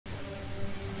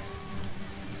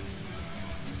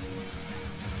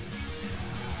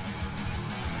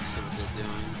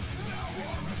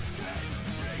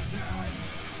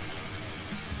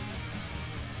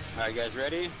Alright guys,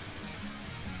 ready?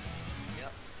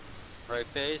 Yep. Right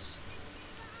face.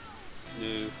 Let's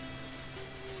move.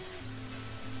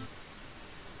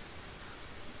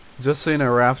 Just so you know,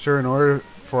 Raptor, in order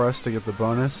for us to get the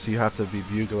bonus, you have to be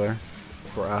Bugler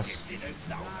for us.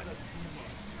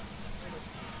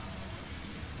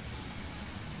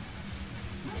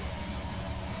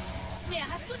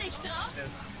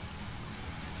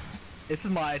 This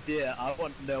is my idea. I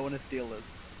want no one to steal this.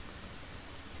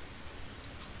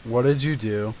 What did you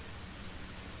do?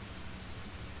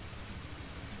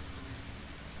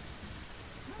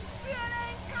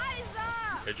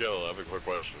 Hey Joe, I have a quick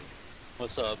question.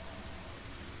 What's up?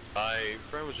 My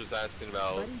friend was just asking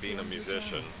about being a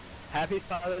musician. Happy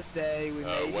Father's Day. We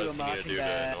made What you a does he need to marching do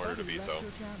band. in order to be so?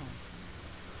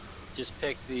 Just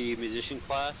pick the musician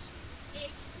class.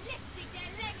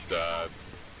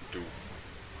 Do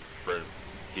for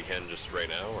he can just right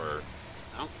now, or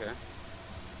I don't care.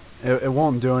 It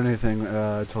won't do anything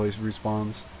until he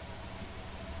respawns.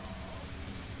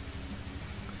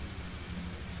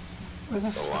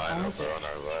 it's a line over on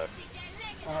our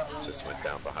left? Just went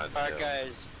down behind the Alright hill.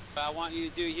 guys, what I want you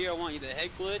to do here, I want you to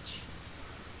head glitch.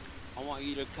 I want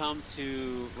you to come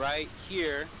to right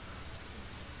here.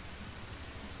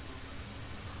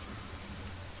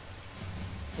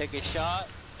 Take a shot.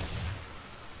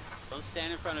 Don't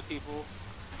stand in front of people.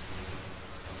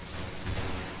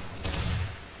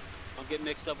 Don't get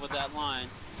mixed up with that line.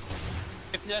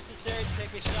 If necessary,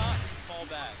 take a shot, fall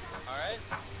back. Alright?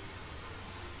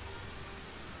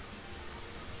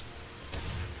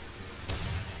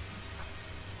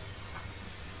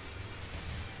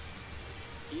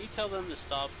 Can you tell them to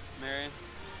stop, Mary?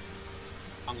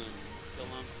 I'm gonna kill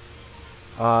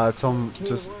them. Tell him,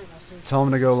 just tell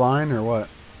him to go line or what?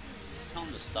 Just tell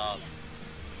them to stop.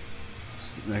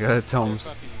 I gotta tell him. They're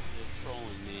fucking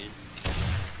trolling me.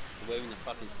 They're waving the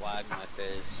fucking flag in my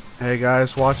face. Hey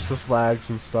guys, watch the flags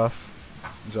and stuff.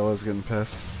 Jello's getting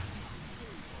pissed.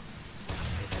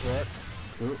 What?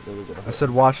 I said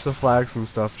watch the flags and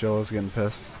stuff. Jello's getting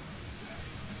pissed.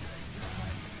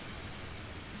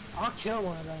 I'll kill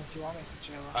one of them if you want me to,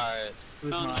 Jello. Alright. Who's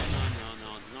No, no, no, mine? no,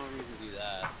 no. No reason to do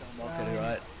that. Don't walk it,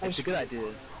 right? It's a good idea.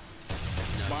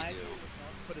 No, Mine, you do.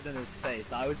 put it in his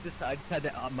face. I just had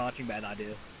that marching band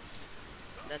idea.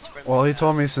 That's friendly. Well, he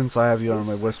told me since I have you on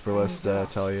my whisper list to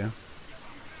tell you.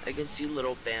 I can see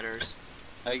little banners.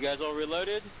 Are you guys all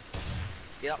reloaded?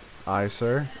 Yep. Aye,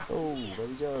 sir. Oh, there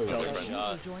we go. Good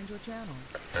shot.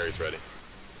 Harry's ready.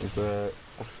 Is that...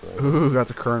 Ooh, got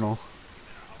the Colonel.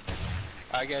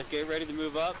 Alright guys, get ready to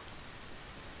move up.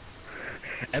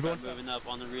 Everyone Start moving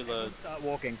up on the reload start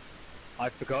walking. I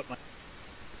forgot my...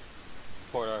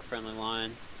 toward our friendly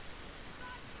line.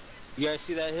 You guys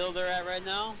see that hill they're at right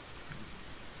now?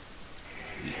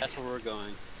 That's where we're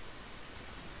going.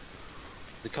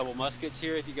 There's a couple muskets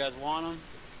here if you guys want them.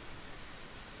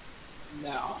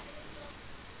 No.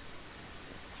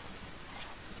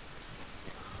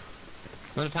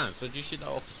 One at a time, so did you shoot the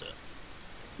officer?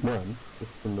 One,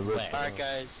 just from the red. Alright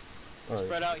guys, Alright.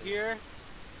 spread out here.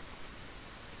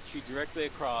 Shoot directly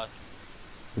across.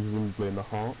 Is he gonna be in the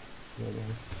heart? Yeah,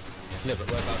 No, but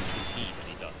where about he when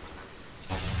he died?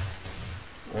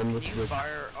 on Can this you red,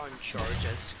 fire on charge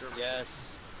as Skirms?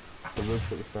 Yes. the red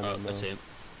that we're Oh, standing that's now. him.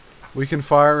 We can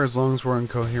fire as long as we're in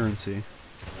coherency.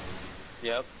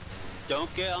 Yep.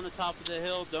 Don't get on the top of the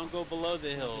hill, don't go below the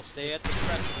hill. Stay at the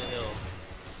crest of the hill.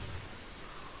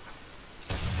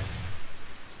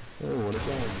 Oh, what a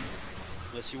game.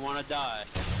 Unless you want to die.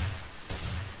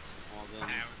 Well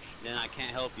then I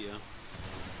can't help you.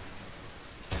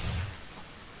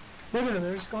 Look at them,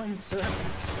 they're just going in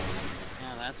circles.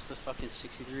 Yeah, that's the fucking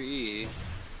 63E.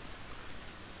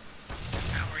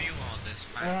 How are you all this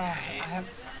fight? I have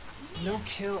no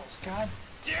kills, god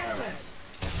damn it!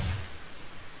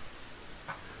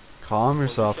 Calm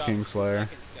yourself, Shot for 2 Kingslayer.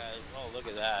 seconds, guys. Oh, look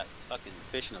at that. Fucking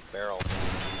fish in a barrel.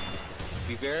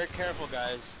 Be very careful,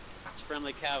 guys. It's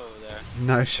friendly cav over there.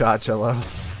 Nice shot, Jello. Yes,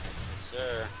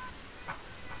 sir.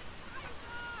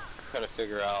 Gotta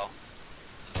figure out.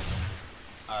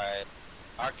 Alright.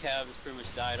 Our cav has pretty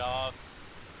much died off.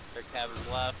 Their cav is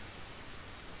left.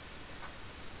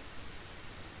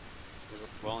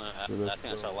 Well, I think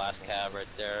that's our last cav right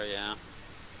there, yeah.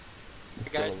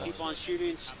 You guys keep on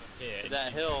shooting to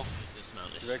that hill.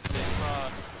 Dismount this. Directly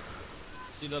across.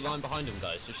 See the line behind him,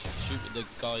 guys. Just shoot at the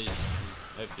guys.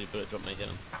 Hopefully, bullet drop may hit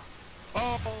him.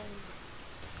 Oh,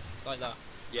 like that.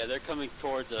 Yeah, they're coming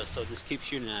towards us, so just keep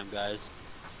shooting at them, guys.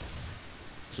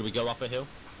 Should we go up a hill?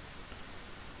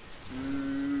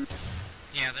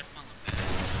 Yeah, they're falling back.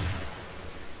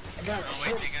 I got Oh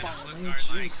hit wait, they got a finally, foot guard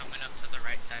line Jesus. coming up to the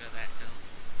right side of that hill.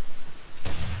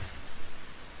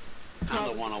 I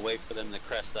don't want to wait for them to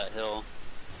crest that hill.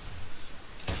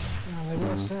 No, they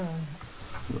will soon.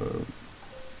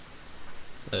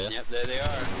 Yeah. Yep, there they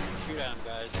are. Shoot at them,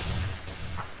 guys.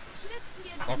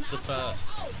 Off the first.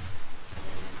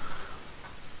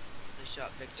 The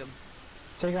shot victim.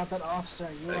 Take out that officer.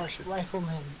 You are a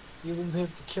rifleman. You will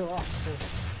live to kill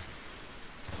officers.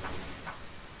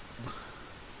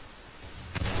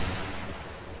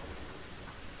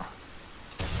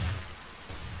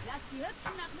 Lass die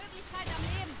Hübschen nach Möglichkeit am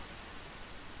Leben.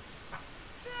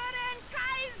 Für den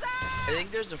Kaiser! I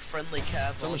think there's a friendly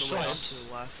cab all the way off to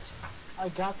the left. I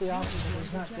got the officer.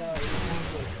 He's not dead. He's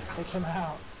wounded. Take him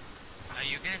out.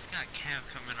 You guys got Cav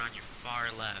coming on your far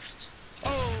left.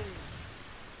 Oh!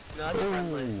 No, that's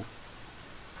friendly.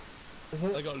 Is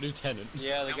it? I got Lieutenant.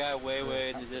 Yeah, the guy way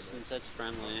in the distance, that's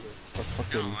friendly.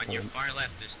 No, on your far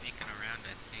left, they're sneaking around,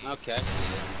 I think. Okay.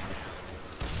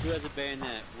 Who has a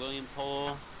bayonet? William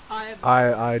Pole?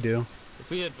 I do. If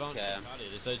we advance Okay. in the valley,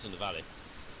 there's those in the valley.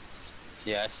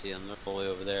 Yeah, I see them. They're fully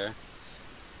over there.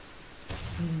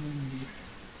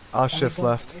 I'll Are they shift going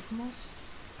left. away from us?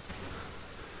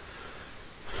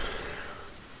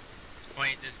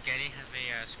 Wait, does Getty have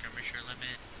a skirmisher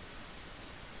limit?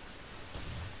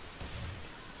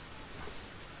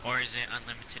 Or is it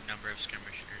unlimited number of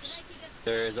skirmishers?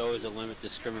 There is always a limit to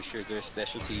skirmishers. They're a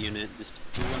specialty unit.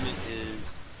 The limit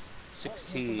is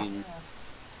 16.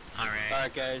 Alright.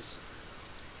 Alright, guys.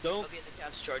 Don't Okay, the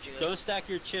cab's charging us. don't stack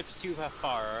your chips too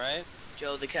far, alright?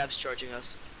 Joe, the cab's charging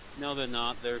us. No, they're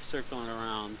not. They're circling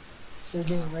around. They're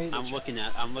getting ready to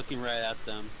I'm looking right at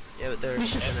them. Yeah, but they're We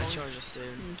should gonna phone. charge us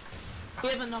soon. We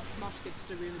have enough muskets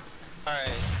to really defend.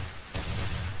 Alright.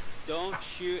 Don't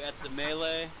shoot at the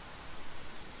melee.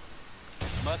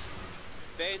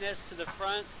 Bayonets to the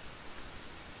front.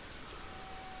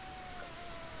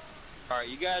 Alright,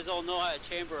 you guys all know how to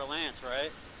chamber a lance,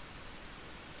 right?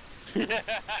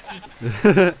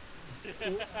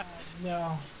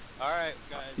 No. Alright,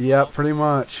 guys. Yep, pretty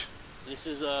much. This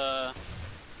is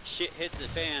shit hit the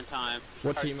fan time.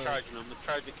 What Start team are charging them.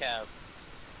 Charge the cab.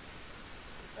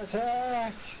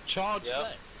 Attack! Charge Yep.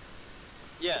 left.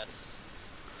 Yes.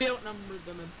 We outnumber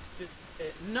them a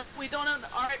bit. No, we don't.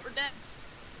 Alright, we're dead.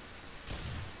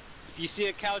 If you see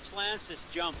a couch lance,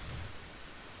 just jump.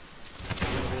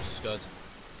 Horses, guys.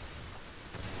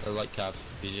 I like cabs.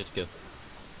 Easier to kill.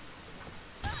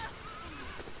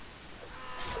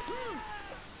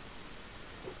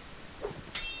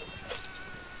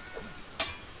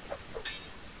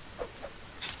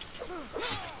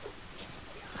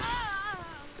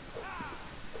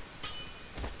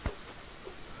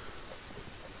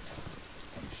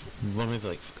 Run over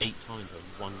like 8 times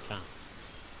on one cab.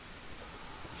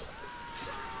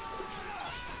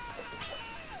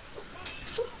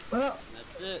 Well,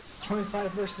 That's it.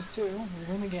 25 versus 2.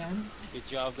 We win again. Good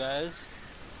job, guys.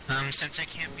 Since I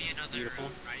can't be another Beautiful.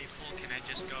 rifle, can I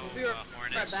just go We are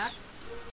Hornets? right back.